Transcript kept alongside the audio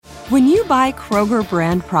When you buy Kroger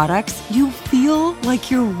brand products, you feel like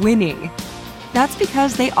you're winning. That's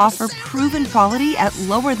because they offer proven quality at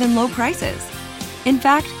lower than low prices. In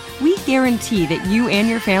fact, we guarantee that you and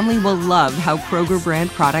your family will love how Kroger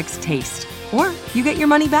brand products taste, or you get your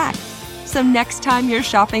money back. So next time you're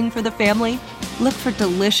shopping for the family, look for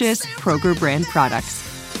delicious Kroger brand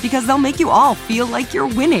products, because they'll make you all feel like you're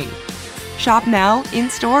winning. Shop now,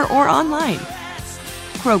 in-store, or online.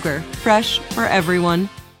 Kroger, fresh for everyone.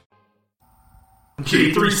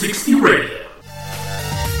 J360 Radio.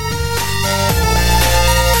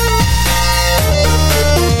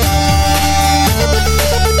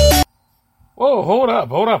 Whoa, hold up.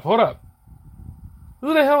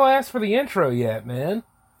 Who the hell asked for the intro yet, man?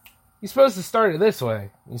 You're supposed to start it this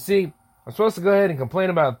way. You see, I'm supposed to go ahead and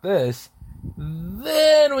complain about this,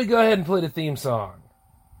 then we go ahead and play the theme song.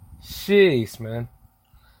 Jeez, man.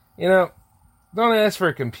 You know, don't ask for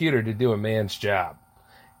a computer to do a man's job.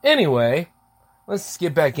 Anyway, let's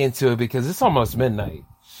get back into it because it's almost midnight.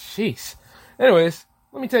 Jeez. Anyways,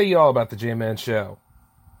 let me tell you all about the J-Man Show.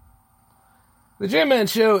 The J-Man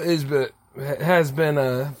Show has been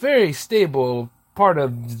a very stable part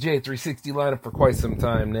of the J360 lineup for quite some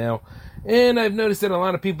time now. And I've noticed that a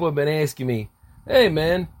lot of people have been asking me, hey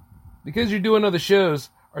man, because you're doing other shows,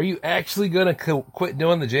 are you actually going to quit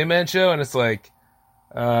doing the J-Man Show? And it's like,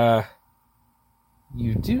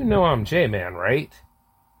 you do know I'm J-Man, right?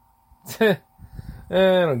 I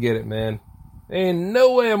don't get it, man. Ain't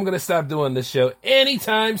no way I'm going to stop doing this show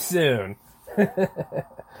anytime soon.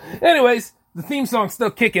 Anyways, the theme song's still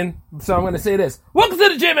kicking, so I'm going to say this. Welcome to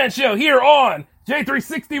the J-Man Show here on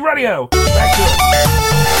J360 Radio. Back to it.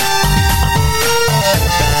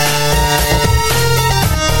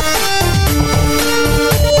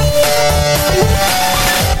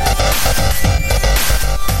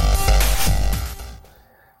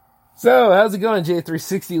 So, how's it going,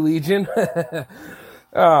 J360 Legion?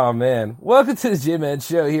 Oh, man. Welcome to the J-Man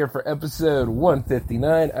Show here for episode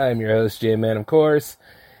 159. I'm your host, J-Man, of course.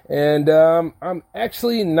 And I'm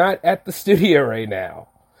actually not at the studio right now.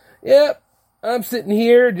 Yep, I'm sitting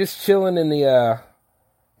here just chilling in the,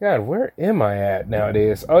 God, where am I at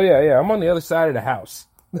nowadays? Oh, yeah, I'm on the other side of the house.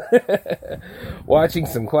 Watching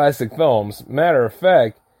some classic films. Matter of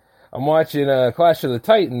fact, I'm watching Clash of the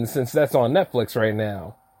Titans since that's on Netflix right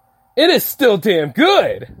now. It is still damn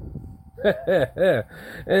good!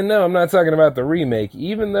 And no, I'm not talking about the remake,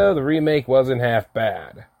 even though the remake wasn't half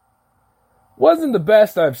bad. Wasn't the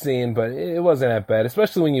best I've seen, but it wasn't that bad,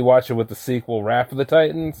 especially when you watch it with the sequel, Wrath of the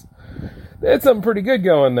Titans. They had something pretty good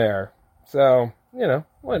going there. So, you know,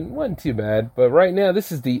 wasn't too bad. But right now, this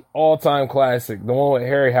is the all-time classic, the one with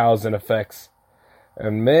Harryhausen effects.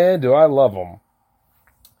 And man, do I love them.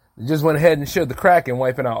 They just went ahead and showed the Kraken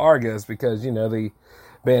wiping out Argus because, you know, they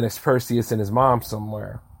banished Perseus and his mom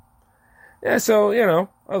somewhere. Yeah, so, you know,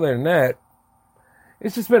 other than that,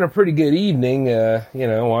 it's just been a pretty good evening, you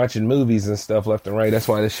know, watching movies and stuff left and right. That's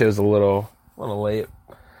why this show's a little late.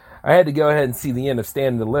 I had to go ahead and see the end of Stand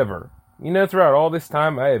and Deliver. You know, throughout all this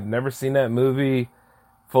time, I have never seen that movie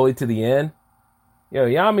fully to the end. You know,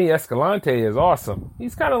 Yami Escalante is awesome.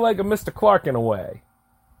 He's kind of like a Mr. Clark in a way.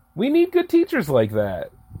 We need good teachers like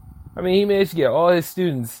that. I mean, he managed to get all his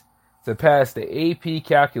students to pass the AP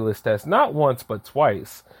calculus test, not once, but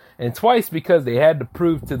twice. And twice because they had to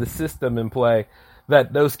prove to the system in play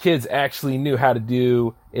that those kids actually knew how to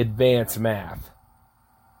do advanced math.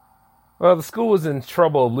 Well, the school was in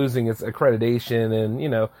trouble of losing its accreditation, and, you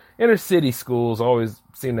know, inner city schools always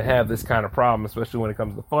seem to have this kind of problem, especially when it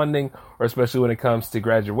comes to funding, or especially when it comes to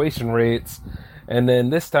graduation rates. And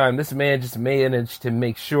then this time, this man just managed to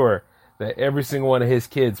make sure that every single one of his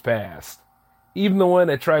kids passed. Even the one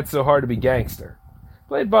that tried so hard to be gangster.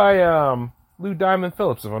 Played by, Lou Diamond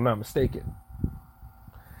Phillips, if I'm not mistaken.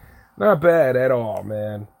 Not bad at all,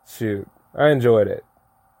 man. Shoot. I enjoyed it.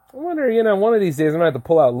 I wonder, you know, one of these days I'm going to have to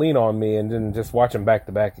pull out Lean on Me and then just watch them back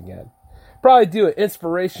to back again. Probably do an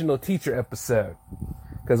inspirational teacher episode.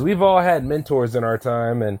 Because we've all had mentors in our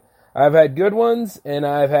time, and I've had good ones, and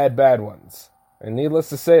I've had bad ones. And needless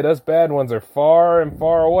to say, those bad ones are far and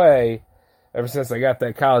far away ever since I got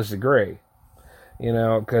that college degree. You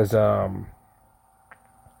know, because, but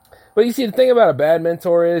you see, the thing about a bad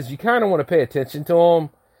mentor is you kind of want to pay attention to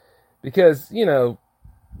them because, you know,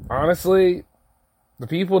 honestly, the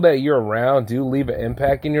people that you're around do leave an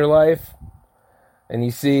impact in your life. And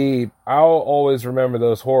you see, I'll always remember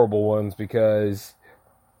those horrible ones because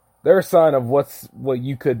they're a sign of what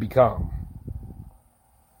you could become.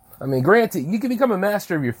 I mean, granted, you can become a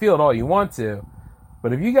master of your field all you want to,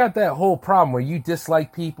 but if you got that whole problem where you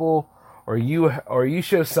dislike people or you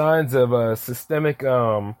show signs of a systemic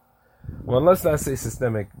Well, let's not say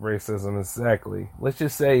systemic racism exactly. Let's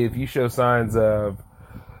just say if you show signs of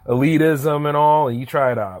elitism and all, and you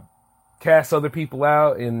try to cast other people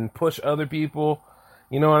out and push other people,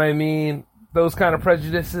 you know what I mean? Those kind of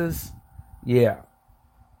prejudices, yeah.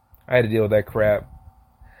 I had to deal with that crap.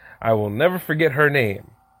 I will never forget her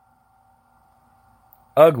name.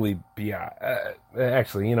 Ugly Bi.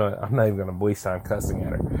 Actually, you know what? I'm not even going to waste time cussing at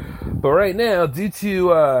her. But right now, due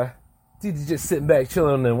to just sitting back,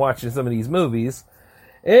 chilling, and watching some of these movies,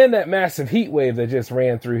 and that massive heat wave that just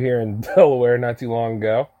ran through here in Delaware not too long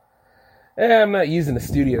ago, and I'm not using the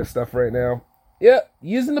studio stuff right now. Yep,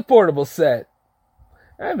 using the portable set.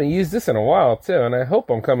 I haven't used this in a while, too, and I hope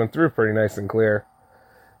I'm coming through pretty nice and clear.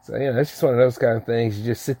 So, you know, it's just one of those kind of things. You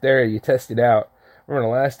just sit there, you test it out. I remember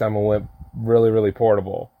the last time I went really, really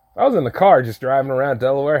portable. I was in the car just driving around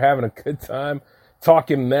Delaware, having a good time,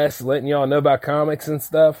 talking mess, letting y'all know about comics and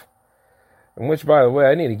stuff. And which, by the way,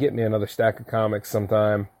 I need to get me another stack of comics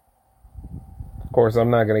sometime. Of course,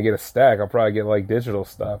 I'm not going to get a stack. I'll probably get, like, digital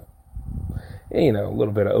stuff. And, you know, a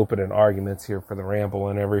little bit of opening arguments here for the ramble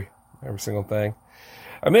and every single thing.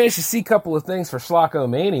 I managed to see a couple of things for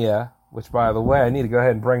Schlockomania, which, by the way, I need to go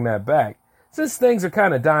ahead and bring that back. Since things are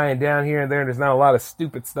kind of dying down here and there, and there's not a lot of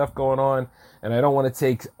stupid stuff going on, and I don't want to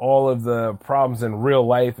take all of the problems in real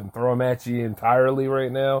life and throw them at you entirely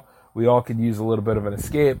right now. We all could use a little bit of an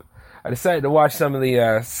escape. I decided to watch some of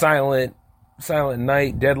the Silent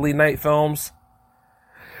Night, Deadly Night films.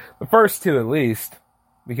 The first two, at least,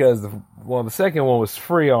 because the second one was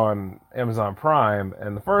free on Amazon Prime,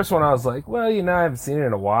 and the first one I was like, well, you know, I haven't seen it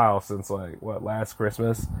in a while since, like, last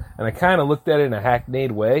Christmas, and I kind of looked at it in a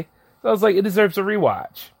hackneyed way, so I was like, it deserves a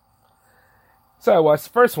rewatch. So I watched the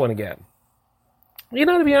first one again. You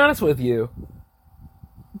know, to be honest with you,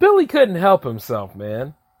 Billy couldn't help himself,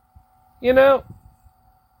 man. You know,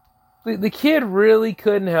 the kid really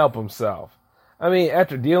couldn't help himself. I mean,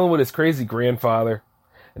 after dealing with his crazy grandfather,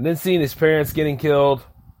 and then seeing his parents getting killed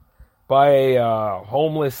by a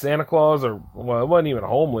homeless Santa Claus, or, well, it wasn't even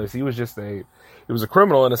homeless, he was a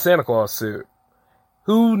criminal in a Santa Claus suit,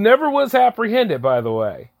 who never was apprehended, by the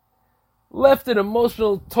way. Left an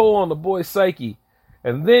emotional toll on the boy's psyche,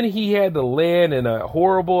 and then he had to land in a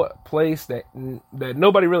horrible place that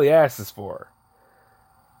nobody really asks for.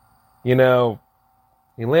 You know,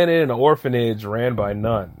 he landed in an orphanage ran by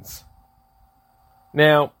nuns.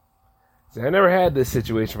 Now, see, I never had this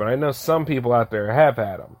situation, but I know some people out there have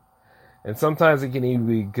had them. And sometimes it can either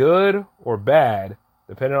be good or bad,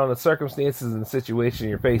 depending on the circumstances and the situation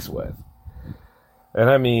you're faced with. And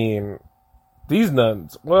I mean, these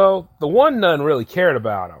nuns, well, the one nun really cared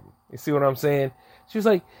about him. You see what I'm saying? She was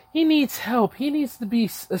like, he needs help. He needs to be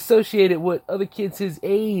associated with other kids his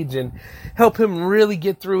age and help him really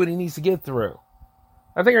get through what he needs to get through.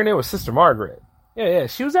 I think her name was Sister Margaret. Yeah,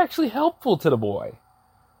 she was actually helpful to the boy.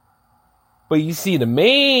 But you see, the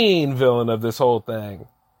main villain of this whole thing,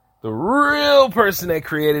 the real person that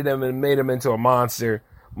created him and made him into a monster,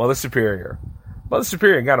 Mother Superior. Mother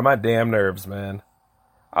Superior got on my damn nerves, man.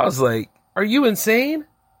 I was like, are you insane?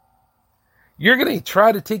 You're going to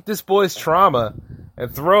try to take this boy's trauma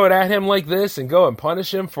and throw it at him like this and go and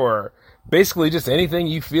punish him for basically just anything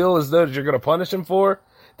you feel as though you're going to punish him for?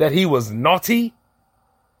 That he was naughty?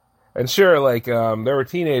 And sure, like, there were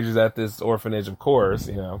teenagers at this orphanage, of course,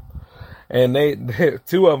 you know. And they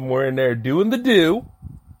two of them were in there doing the do.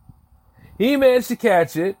 He managed to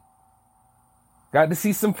catch it. Got to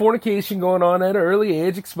see some fornication going on at an early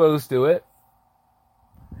age, exposed to it.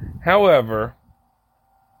 However,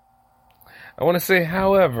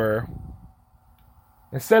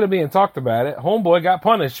 instead of being talked about it, homeboy got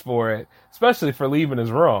punished for it, especially for leaving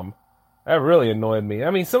his room. That really annoyed me.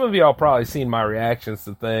 I mean, some of y'all probably seen my reactions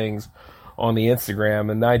to things on the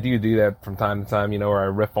Instagram, and I do that from time to time, you know, where I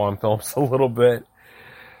riff on films a little bit.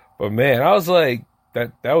 But man, I was like,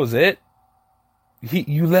 that was it?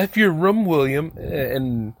 You left your room, William.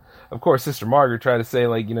 And of course, Sister Margaret tried to say,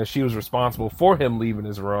 like, you know, she was responsible for him leaving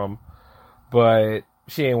his room, but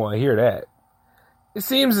she ain't want to hear that. It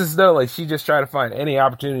seems as though, like, she just tried to find any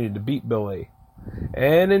opportunity to beat Billy,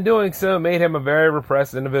 and in doing so made him a very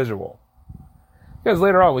repressed individual. Because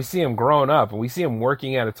later on, we see him growing up, and we see him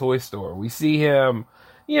working at a toy store. We see him,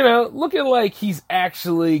 you know, looking like he's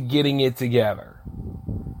actually getting it together.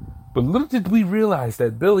 But little did we realize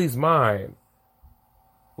that Billy's mind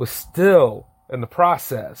was still in the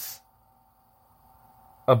process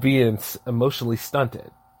of being emotionally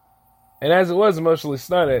stunted. And as it was emotionally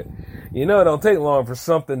stunted, you know it don't take long for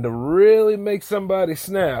something to really make somebody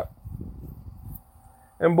snap.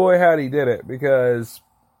 And boy, howdy, he did it. Because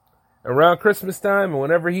around Christmas time, and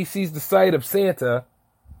whenever he sees the sight of Santa,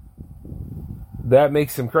 that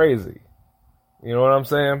makes him crazy. You know what I'm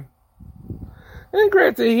saying? And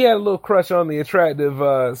granted, he had a little crush on the attractive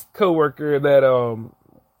coworker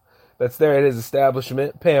that's there at his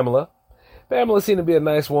establishment, Pamela. Pamela seemed to be a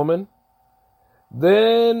nice woman.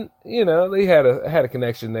 Then, they had a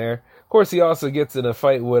connection there. Of course, he also gets in a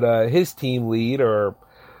fight with his team lead, or,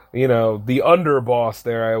 the underboss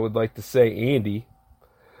there, I would like to say, Andy,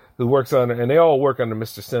 who works and they all work under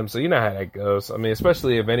Mr. Sims, so you know how that goes. I mean,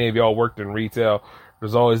 especially if any of y'all worked in retail,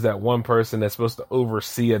 there's always that one person that's supposed to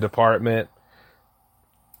oversee a department.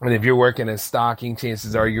 And if you're working in stocking,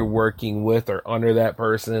 chances are you're working with or under that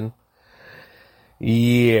person.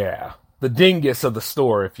 Yeah. The dingus of the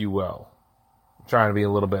store, if you will. I'm trying to be a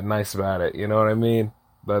little bit nice about it, you know what I mean?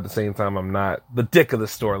 But at the same time, I'm not the dick of the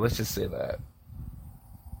store. Let's just say that.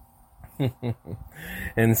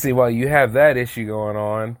 And see, while you have that issue going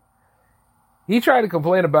on, he tried to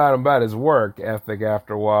complain about his work ethic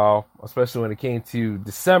after a while, especially when it came to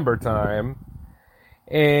December time.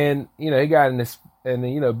 And, he got in this, and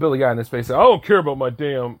Billy got in his face and said, I don't care about my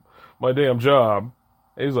damn job.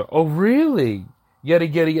 And he was like, oh, really? Yada.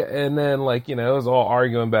 And then, it was all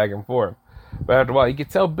arguing back and forth. But after a while, you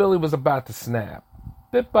could tell Billy was about to snap.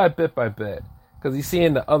 Bit by bit by bit. Because he's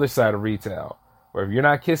seeing the other side of retail. Where if you're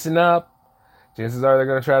not kissing up, chances are they're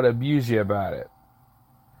going to try to abuse you about it.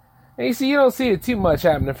 And you don't see it too much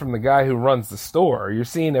happening from the guy who runs the store. You're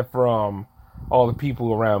seeing it from all the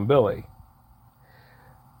people around Billy.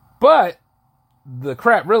 But the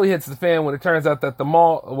crap really hits the fan when it turns out that the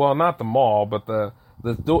mall, well, not the mall, but the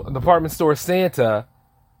department store Santa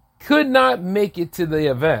could not make it to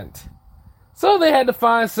the event. So they had to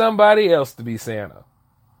find somebody else to be Santa.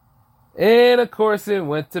 And of course it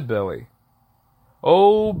went to Billy.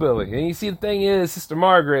 Oh, Billy. And you see, the thing is, Sister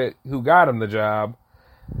Margaret, who got him the job,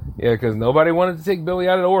 because nobody wanted to take Billy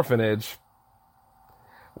out of the orphanage,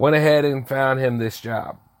 went ahead and found him this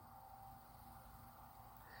job.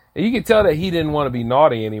 And you could tell that he didn't want to be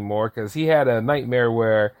naughty anymore, because he had a nightmare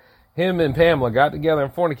where him and Pamela got together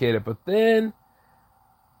and fornicated, but then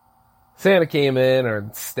Santa came in or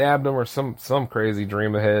stabbed him, or some crazy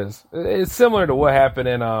dream of his. It's similar to what happened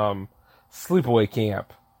in Sleepaway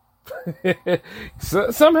Camp.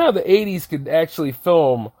 So, somehow the 80s could actually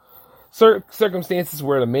film circumstances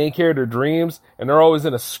where the main character dreams and they're always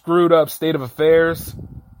in a screwed up state of affairs.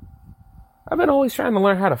 I've been always trying to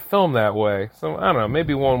learn how to film that way. So, I don't know,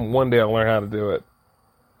 maybe one day I'll learn how to do it.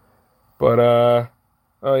 But,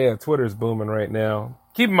 oh yeah, Twitter's booming right now.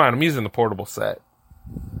 Keep in mind, I'm using the portable set.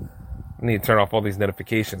 I need to turn off all these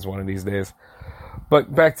notifications one of these days.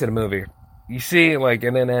 But back to the movie. You see,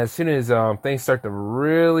 and then as soon as things start to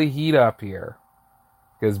really heat up here,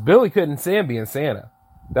 because Billy couldn't stand being Santa.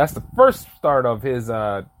 That's the first start of his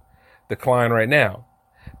decline right now.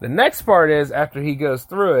 The next part is, after he goes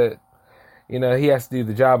through it, he has to do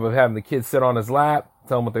the job of having the kids sit on his lap,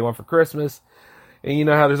 tell them what they want for Christmas. And you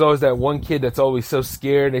know how there's always that one kid that's always so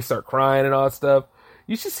scared, they start crying and all that stuff.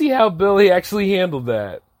 You should see how Billy actually handled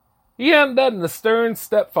that. He handled that in the stern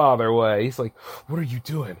stepfather way. He's like, what are you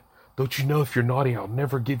doing? Don't you know if you're naughty, I'll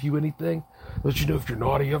never give you anything? Don't you know if you're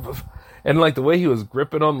naughty? And the way he was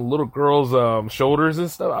gripping on the little girl's shoulders and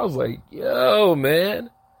stuff, I was like, yo, man,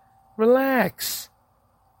 relax.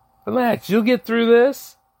 You'll get through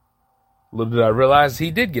this. Little did I realize he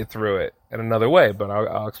did get through it in another way, but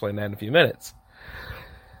I'll explain that in a few minutes.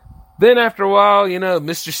 Then after a while,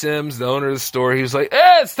 Mr. Sims, the owner of the store, he was like,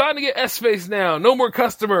 it's time to get S-Space now. No more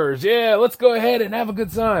customers. Yeah, let's go ahead and have a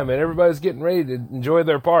good time. And everybody's getting ready to enjoy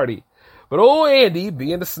their party. But old Andy,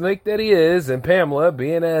 being the snake that he is, and Pamela,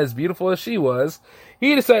 being as beautiful as she was,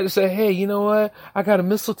 he decided to say, hey, you know what? I got a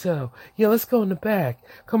mistletoe. Yeah, let's go in the back.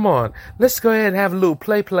 Come on. Let's go ahead and have a little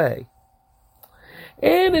play.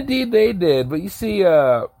 And indeed they did. But you see,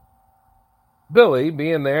 Billy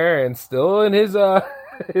being there and still in his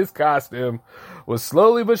his costume was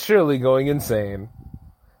slowly but surely going insane.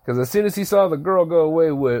 Because as soon as he saw the girl go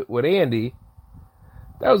away with Andy,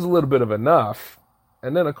 that was a little bit of enough.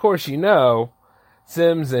 And then, of course,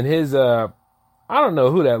 Sims and his, I don't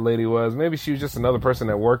know who that lady was. Maybe she was just another person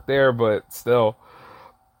that worked there, but still,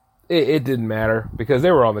 it didn't matter because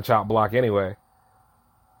they were on the chop block anyway.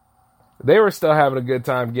 They were still having a good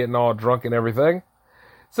time getting all drunk and everything.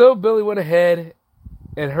 So Billy went ahead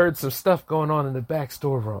and heard some stuff going on in the back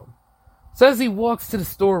storeroom. So as he walks to the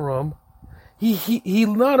storeroom, he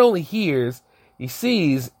not only hears, he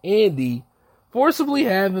sees Andy forcibly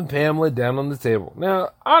having Pamela down on the table. Now,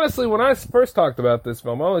 honestly, when I first talked about this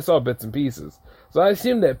film, I only saw bits and pieces. So I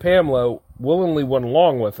assumed that Pamela willingly went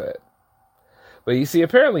along with it. But you see,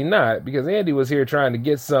 apparently not, because Andy was here trying to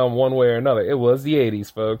get some one way or another. It was the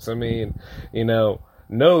 80s, folks. I mean,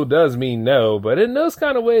 no does mean no, but in those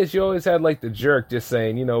kind of ways, you always had like the jerk just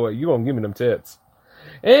saying, you know what, you gonna give me them tits.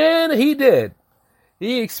 And he did.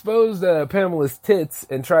 He exposed Pamela's tits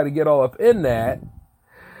and tried to get all up in that,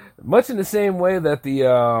 much in the same way that the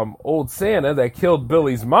old Santa that killed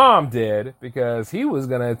Billy's mom did, because he was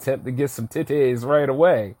going to attempt to get some titties right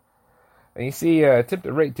away. And you see,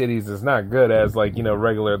 attempted rape titties is not good as, like, you know,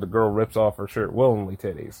 regular the girl rips off her shirt willingly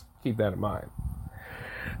titties. Keep that in mind.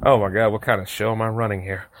 Oh my God, what kind of show am I running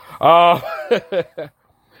here?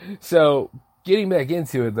 So, getting back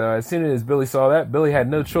into it, though, as soon as Billy saw that, Billy had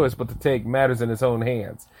no choice but to take matters in his own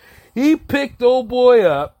hands. He picked old boy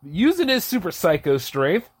up, using his super psycho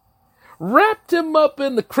strength, wrapped him up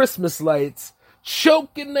in the Christmas lights,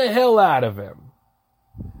 choking the hell out of him.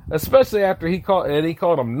 Especially after he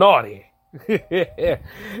called him naughty.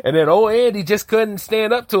 And then old Andy just couldn't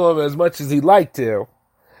stand up to him as much as he'd like to.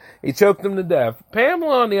 He choked him to death.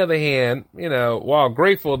 Pamela, on the other hand, you know, while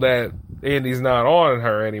grateful that Andy's not on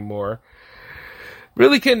her anymore,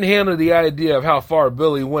 really couldn't handle the idea of how far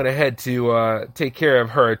Billy went ahead to take care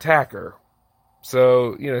of her attacker.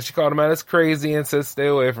 So, you know, she called him out as crazy and said stay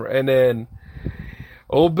away from her. And then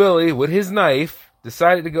old Billy, with his knife,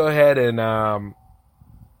 decided to go ahead and,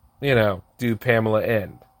 you know, do Pamela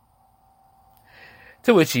in.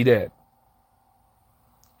 To which he did.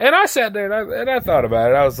 And I sat there and I thought about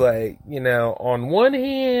it. I was like, you know, on one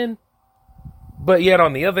hand, but yet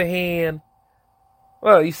on the other hand,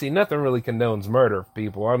 well, you see, nothing really condones murder of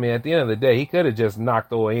people. I mean, at the end of the day, he could have just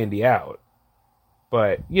knocked old Andy out.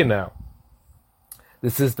 But, you know,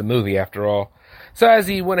 this is the movie after all. So as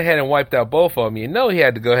he went ahead and wiped out both of them, you know he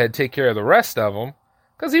had to go ahead and take care of the rest of them,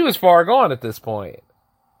 because he was far gone at this point.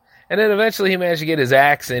 And then eventually he managed to get his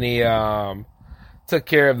axe, and he took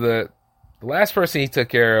care of the last person he took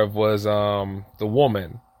care of was the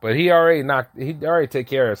woman. But he'd already took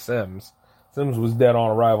care of Sims. Sims was dead on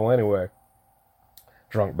arrival anyway.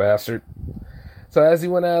 Drunk bastard. So as he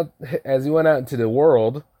went out into the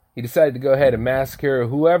world, he decided to go ahead and massacre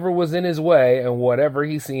whoever was in his way and whatever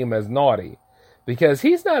he seemed as naughty. Because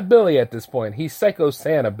he's not Billy at this point. He's Psycho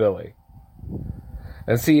Santa Billy.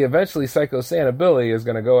 And see, eventually Psycho Santa Billy is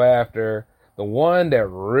going to go after the one that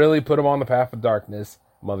really put him on the path of darkness,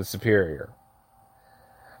 Mother Superior.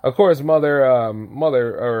 Of course, Sister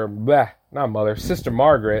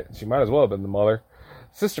Margaret, she might as well have been the mother.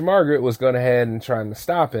 Sister Margaret was going ahead and trying to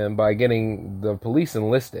stop him by getting the police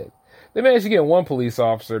enlisted. They managed to get one police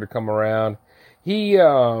officer to come around. He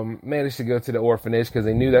managed to go to the orphanage because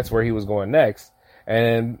they knew that's where he was going next,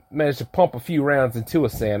 and managed to pump a few rounds into a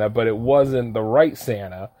Santa, but it wasn't the right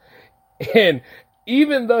Santa. And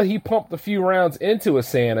even though he pumped a few rounds into a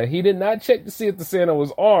Santa, he did not check to see if the Santa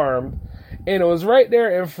was armed, and it was right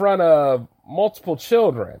there in front of multiple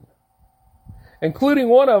children, including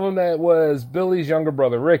one of them that was Billy's younger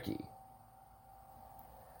brother, Ricky.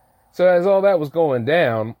 So as all that was going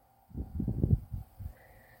down,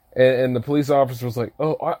 and the police officer was like,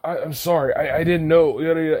 oh, I'm sorry, I didn't know.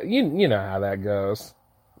 You know how that goes.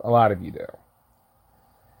 A lot of you do.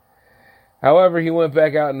 However, he went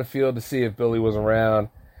back out in the field to see if Billy was around.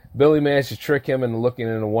 Billy managed to trick him into looking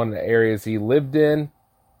into one of the areas he lived in.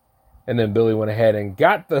 And then Billy went ahead and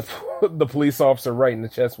got the police officer right in the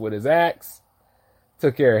chest with his axe.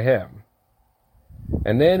 Took care of him.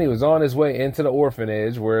 And then he was on his way into the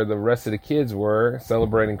orphanage where the rest of the kids were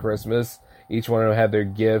celebrating Christmas. Each one of them had their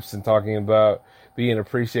gifts and talking about being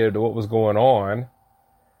appreciative of what was going on.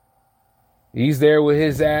 He's there with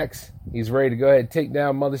his axe. He's ready to go ahead and take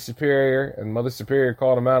down Mother Superior. And Mother Superior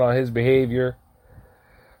called him out on his behavior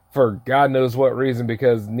for God knows what reason,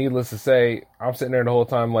 because needless to say, I'm sitting there the whole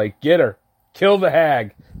time like, get her. Kill the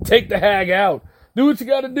hag. Take the hag out. Do what you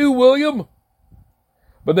gotta do, William.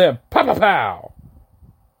 But then, pow.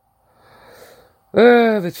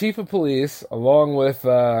 The chief of police, along with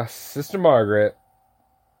Sister Margaret,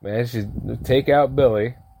 managed to take out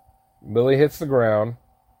Billy. Billy hits the ground.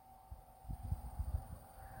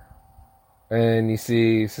 And you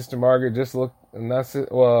see Sister Margaret just looked, and that's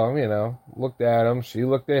it. Well, you know, looked at him. She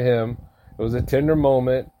looked at him. It was a tender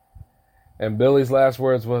moment. And Billy's last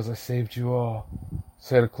words was, I saved you all.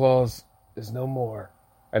 Santa Claus is no more.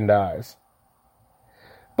 And dies.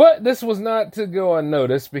 But this was not to go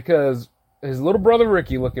unnoticed, because his little brother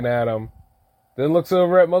Ricky, looking at him, then looks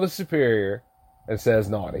over at Mother Superior and says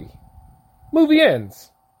naughty. Movie ends.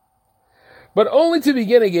 But only to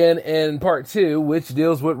begin again in part 2, which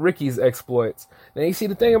deals with Ricky's exploits. Now, you see,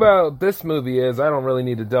 the thing about this movie is I don't really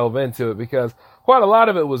need to delve into it, because quite a lot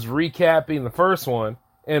of it was recapping the first one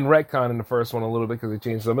and retconning the first one a little bit, because they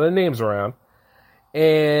changed some of the names around.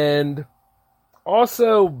 And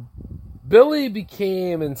also Billy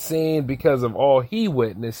became insane because of all he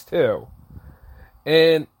witnessed, too.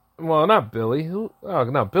 And, well, not Billy. Oh,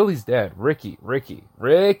 no, Billy's dead. Ricky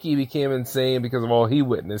became insane because of all he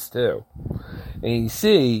witnessed, too. And you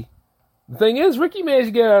see, the thing is, Ricky managed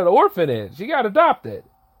to get out of the orphanage. He got adopted.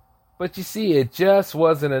 But you see, it just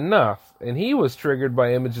wasn't enough. And he was triggered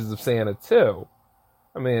by images of Santa, too.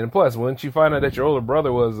 I mean, plus, once you find out that your older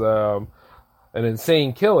brother was an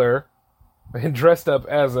insane killer and dressed up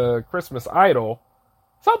as a Christmas idol,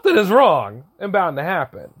 something is wrong and bound to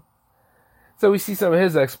happen. So we see some of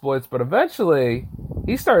his exploits, but eventually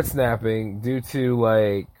he starts snapping due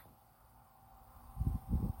to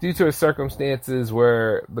his circumstances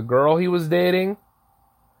where the girl he was dating,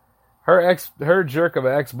 her jerk of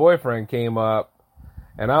an ex-boyfriend came up,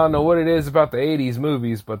 and I don't know what it is about the 80s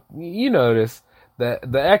movies, but you notice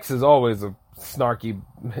that the ex is always a snarky,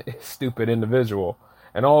 stupid individual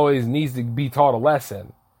and always needs to be taught a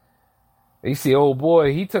lesson. You see, old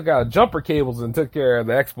boy, he took out jumper cables and took care of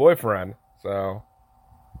the ex-boyfriend. So,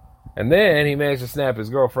 and then he managed to snap his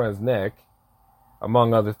girlfriend's neck,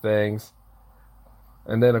 among other things.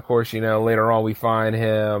 And then, of course, later on we find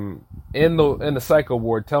him in the psycho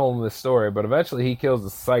ward telling this story. But eventually he kills the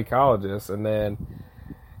psychologist, and then,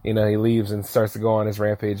 he leaves and starts to go on his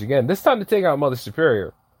rampage again. This time to take out Mother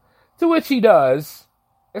Superior. To which he does.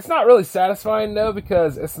 It's not really satisfying, though,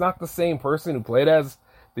 because it's not the same person who played as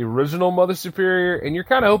the original Mother Superior. And you're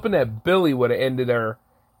kind of hoping that Billy would have ended her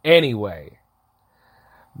anyway.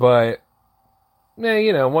 But,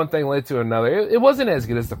 one thing led to another. It wasn't as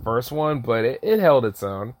good as the first one, but it held its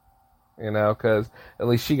own. Because at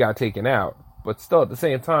least she got taken out. But still, at the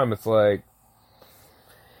same time, it's like,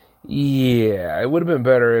 yeah, it would have been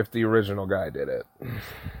better if the original guy did it.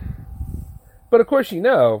 But of course, you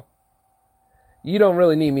don't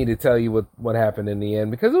really need me to tell you what happened in the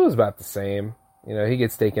end, because it was about the same. He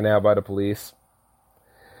gets taken out by the police.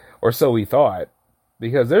 Or so we thought.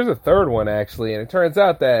 Because there's a third one, actually, and it turns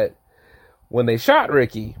out that when they shot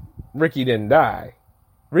Ricky didn't die.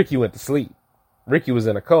 Ricky went to sleep. Ricky was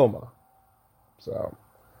in a coma. So,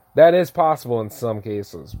 that is possible in some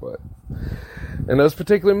cases, but in those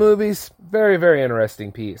particular movies, very, very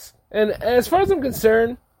interesting piece. And as far as I'm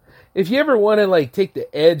concerned, if you ever want to take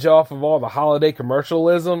the edge off of all the holiday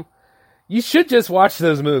commercialism, you should just watch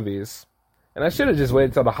those movies. And I should have just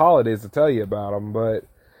waited till the holidays to tell you about them, but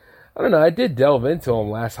I don't know, I did delve into them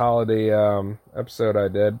last holiday episode I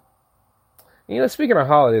did. Speaking of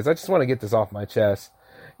holidays, I just want to get this off my chest.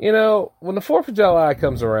 When the 4th of July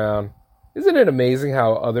comes around, isn't it amazing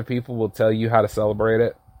how other people will tell you how to celebrate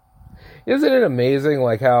it? Isn't it amazing,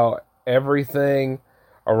 how everything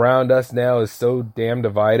around us now is so damn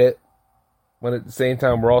divided, when at the same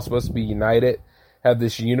time we're all supposed to be united, have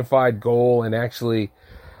this unified goal, and actually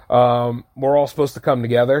we're all supposed to come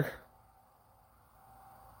together?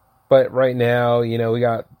 But right now, we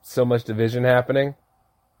got so much division happening.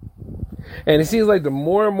 And it seems like the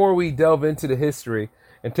more and more we delve into the history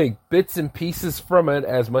and take bits and pieces from it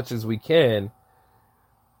as much as we can,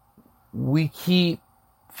 we keep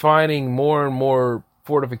finding more and more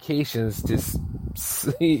fortifications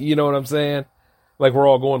to, you know what I'm saying? Like we're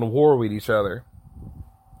all going to war with each other.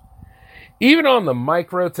 Even on the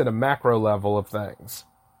micro to the macro level of things.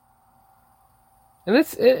 And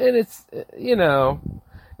it's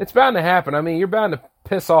it's bound to happen. I mean, you're bound to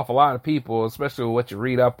piss off a lot of people, especially with what you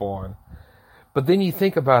read up on. But then you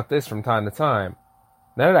think about this from time to time.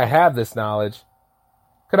 Now that I have this knowledge,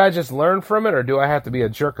 could I just learn from it, or do I have to be a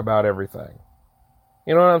jerk about everything?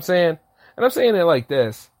 You know what I'm saying? And I'm saying it like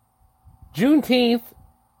this. Juneteenth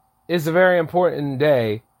is a very important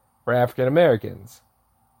day for African Americans.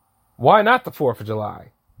 Why not the 4th of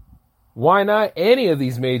July? Why not any of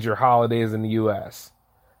these major holidays in the U.S.?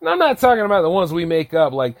 And I'm not talking about the ones we make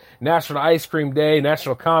up, like National Ice Cream Day,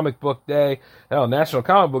 National Comic Book Day. Hell, National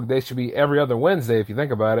Comic Book Day should be every other Wednesday if you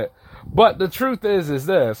think about it. But the truth is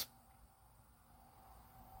this.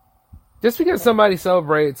 Just because somebody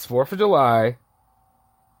celebrates 4th of July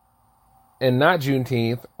and not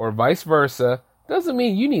Juneteenth, or vice versa, doesn't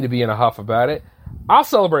mean you need to be in a huff about it. I'll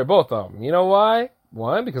celebrate both of them. You know why?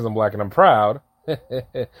 One, because I'm black and I'm proud.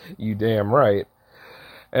 You damn right.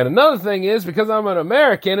 And another thing is because I'm an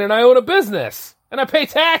American and I own a business and I pay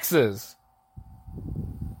taxes.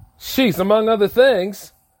 Sheesh, among other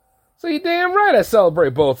things. So you damn right I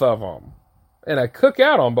celebrate both of them. And I cook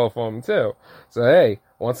out on both of them too. So hey,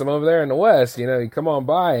 once I'm over there in the West, you come on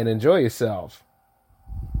by and enjoy yourself.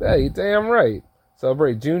 Yeah, you damn right.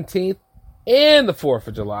 Celebrate Juneteenth and the 4th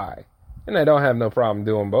of July. And I don't have no problem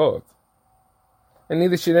doing both. and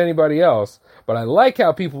neither should anybody else. But I like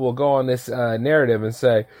how people will go on this narrative and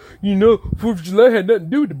say, 4th of July had nothing to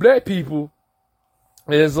do with the black people.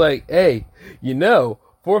 And it's like, hey, 4th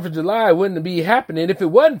of July wouldn't be happening if it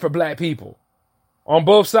wasn't for black people on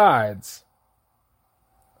both sides.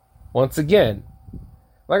 Once again,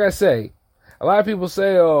 like I say, a lot of people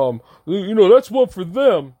say, that's one for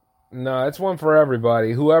them. No, it's one for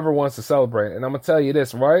everybody, whoever wants to celebrate. And I'm going to tell you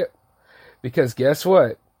this, right? Because guess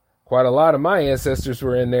what? Quite a lot of my ancestors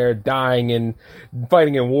were in there dying and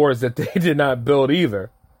fighting in wars that they did not build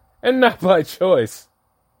either. And not by choice.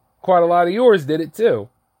 Quite a lot of yours did it too.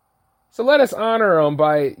 So let us honor them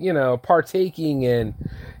by, partaking and,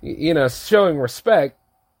 showing respect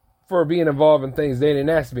for being involved in things they didn't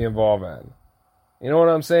ask to be involved in. You know what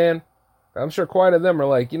I'm saying? I'm sure quite a them are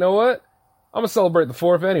like, you know what? I'm going to celebrate the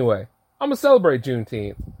 4th anyway. I'm going to celebrate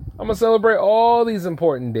Juneteenth. I'm going to celebrate all these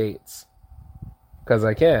important dates. Because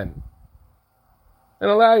I can. And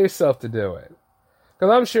allow yourself to do it.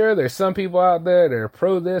 Because I'm sure there's some people out there that are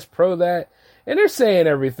pro this, pro that, and they're saying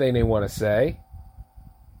everything they want to say.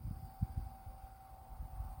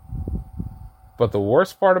 But the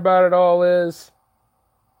worst part about it all is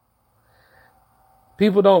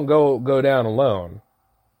people don't go down alone.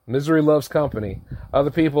 Misery loves company.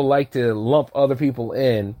 Other people like to lump other people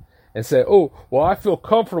in and say, oh, well, I feel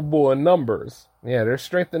comfortable in numbers. Yeah, there's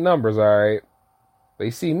strength in numbers, all right. But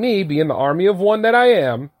you see me being the army of one that I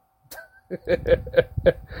am.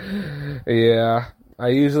 Yeah, I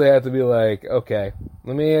usually have to be like, okay,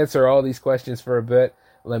 let me answer all these questions for a bit.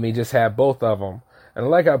 Let me just have both of them. And I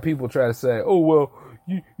like how people try to say, oh, well,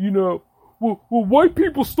 well, white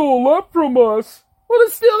people stole a lot from us. Well, then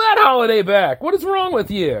steal that holiday back. What is wrong with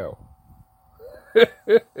you?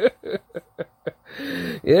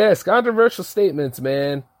 Yes, controversial statements,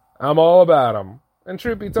 man. I'm all about them. And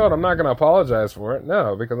truth be told, I'm not going to apologize for it.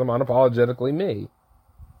 No, because I'm unapologetically me.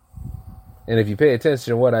 And if you pay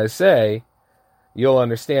attention to what I say, you'll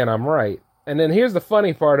understand I'm right. And then here's the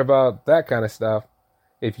funny part about that kind of stuff.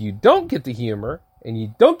 If you don't get the humor, and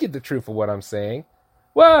you don't get the truth of what I'm saying,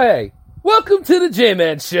 well, hey, welcome to the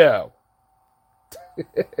J-Man Show.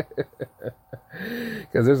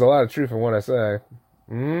 Because there's a lot of truth in what I say.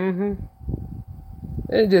 And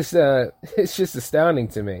it's just astounding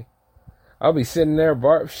to me. I'll be sitting there,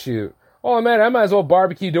 oh man, I might as well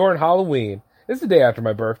barbecue during Halloween. It's the day after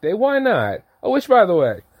my birthday, why not? Oh, which, by the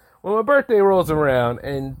way, when my birthday rolls around,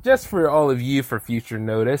 and just for all of you for future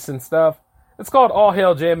notice and stuff, it's called All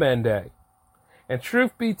Hail J-Man Day. And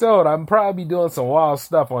truth be told, I'm probably doing some wild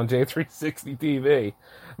stuff on J360 TV.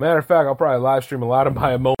 Matter of fact, I'll probably live stream a lot of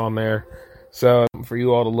my emotions on there. So, for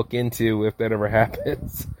you all to look into if that ever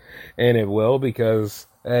happens. And it will, because,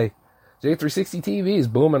 hey, J360 TV is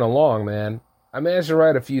booming along, man. I managed to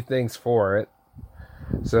write a few things for it.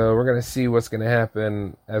 So, we're going to see what's going to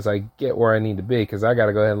happen as I get where I need to be, because I got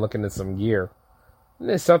to go ahead and look into some gear. And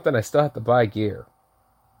there's something I still have to buy gear.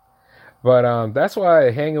 But that's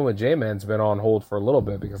why Hanging with J-Man's been on hold for a little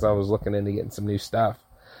bit, because I was looking into getting some new stuff.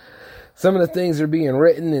 Some of the things are being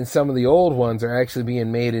written, and some of the old ones are actually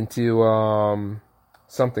being made into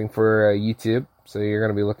something for YouTube. So you're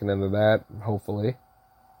going to be looking into that, hopefully.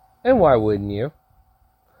 And why wouldn't you?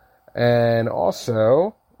 And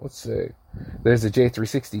also, let's see. There's the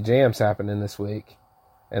J360 Jams happening this week.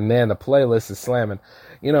 And man, the playlist is slamming.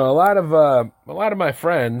 A lot of my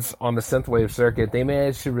friends on the synthwave circuit, they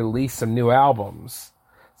managed to release some new albums.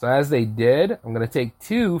 So as they did, I'm going to take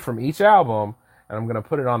 2 from each album, and I'm going to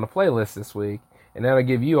put it on the playlist this week. And that'll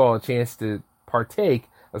give you all a chance to partake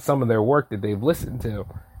of some of their work that they've listened to.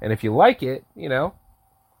 And if you like it, do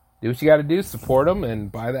what you got to do, support them, and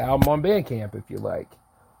buy the album on Bandcamp if you like.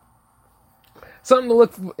 Something to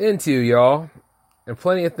look into, y'all. And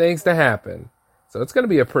plenty of things to happen. So it's going to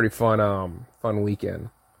be a pretty fun weekend.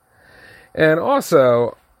 And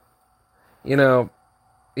also,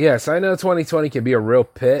 yes, I know 2020 can be a real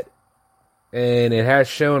pit. And it has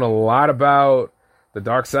shown a lot about the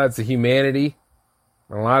dark sides of humanity.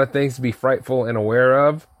 A lot of things to be frightful and aware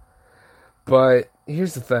of. But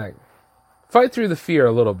here's the thing. Fight through the fear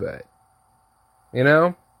a little bit.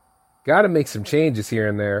 Got to make some changes here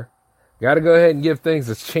and there. Got to go ahead and give things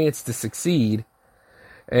a chance to succeed.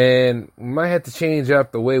 And we might have to change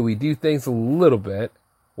up the way we do things a little bit.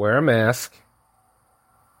 Wear a mask.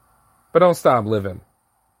 But don't stop living.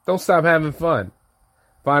 Don't stop having fun.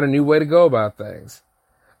 Find a new way to go about things.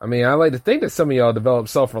 I mean, I like to think that some of y'all developed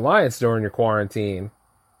self-reliance during your quarantine.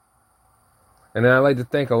 And then I like to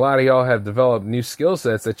think a lot of y'all have developed new skill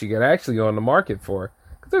sets that you can actually go on the market for.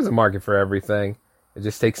 Because there's a market for everything. It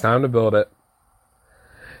just takes time to build it.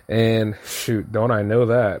 And shoot, don't I know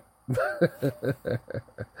that?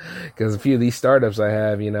 Because a few of these startups I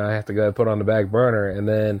have, I have to go put on the back burner. And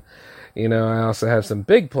then, I also have some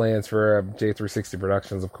big plans for J360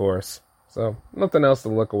 Productions, of course. So, nothing else to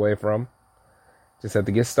look away from. Just have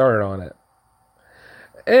to get started on it.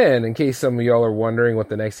 And in case some of y'all are wondering what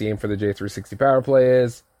the next game for the J360 Power Play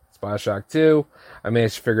is, it's BioShock 2. I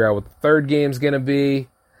managed to figure out what the third game's going to be.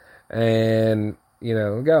 And,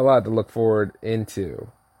 got a lot to look forward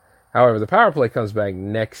into. However, the Power Play comes back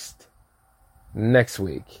next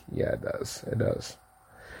week. Yeah, it does. It does.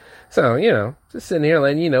 So, just sitting here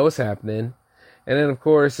letting you know what's happening. And then, of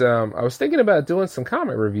course, I was thinking about doing some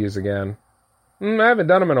comic reviews again. I haven't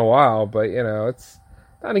done them in a while, but, it's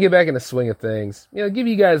time to get back in the swing of things. Give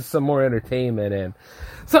you guys some more entertainment and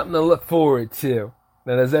something to look forward to.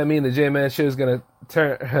 Now, does that mean the J-Man Show is going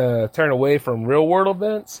to turn away from real-world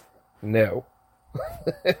events? No.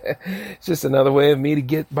 It's just another way of me to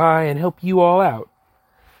get by and help you all out.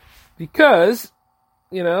 Because,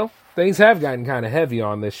 things have gotten kind of heavy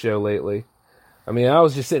on this show lately. I mean, I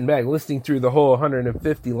was just sitting back listening through the whole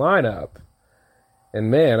 150 lineup. And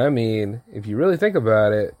man, if you really think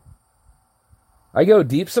about it, I go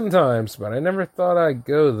deep sometimes, but I never thought I'd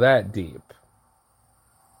go that deep.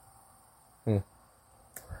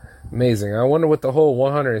 Amazing. I wonder what the whole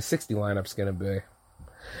 160 lineup's going to be.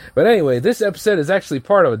 But anyway, this episode is actually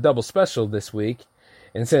part of a double special this week.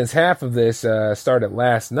 And since half of this started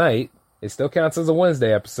last night, it still counts as a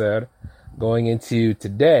Wednesday episode going into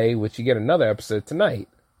today, which you get another episode tonight.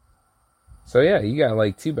 So yeah, you got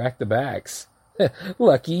like 2 back-to-backs.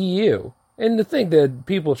 Lucky you. And to think that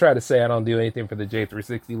people try to say I don't do anything for the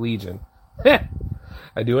J360 Legion.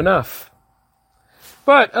 I do enough.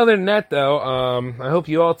 But other than that, though, I hope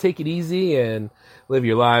you all take it easy and live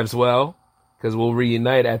your lives well. Because we'll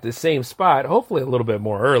reunite at the same spot, hopefully a little bit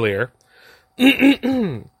more earlier.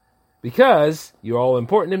 Because you're all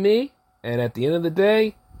important to me. And at the end of the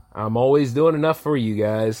day, I'm always doing enough for you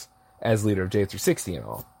guys as leader of J360 and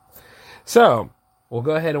all. So, we'll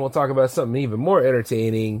go ahead and we'll talk about something even more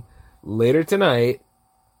entertaining later tonight.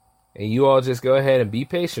 And you all just go ahead and be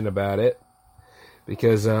patient about it.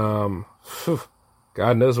 Because,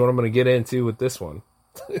 God knows what I'm going to get into with this one.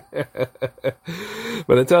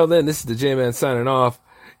 But until then, this is the J-Man signing off.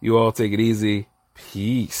 You all take it easy.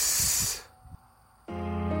 Peace.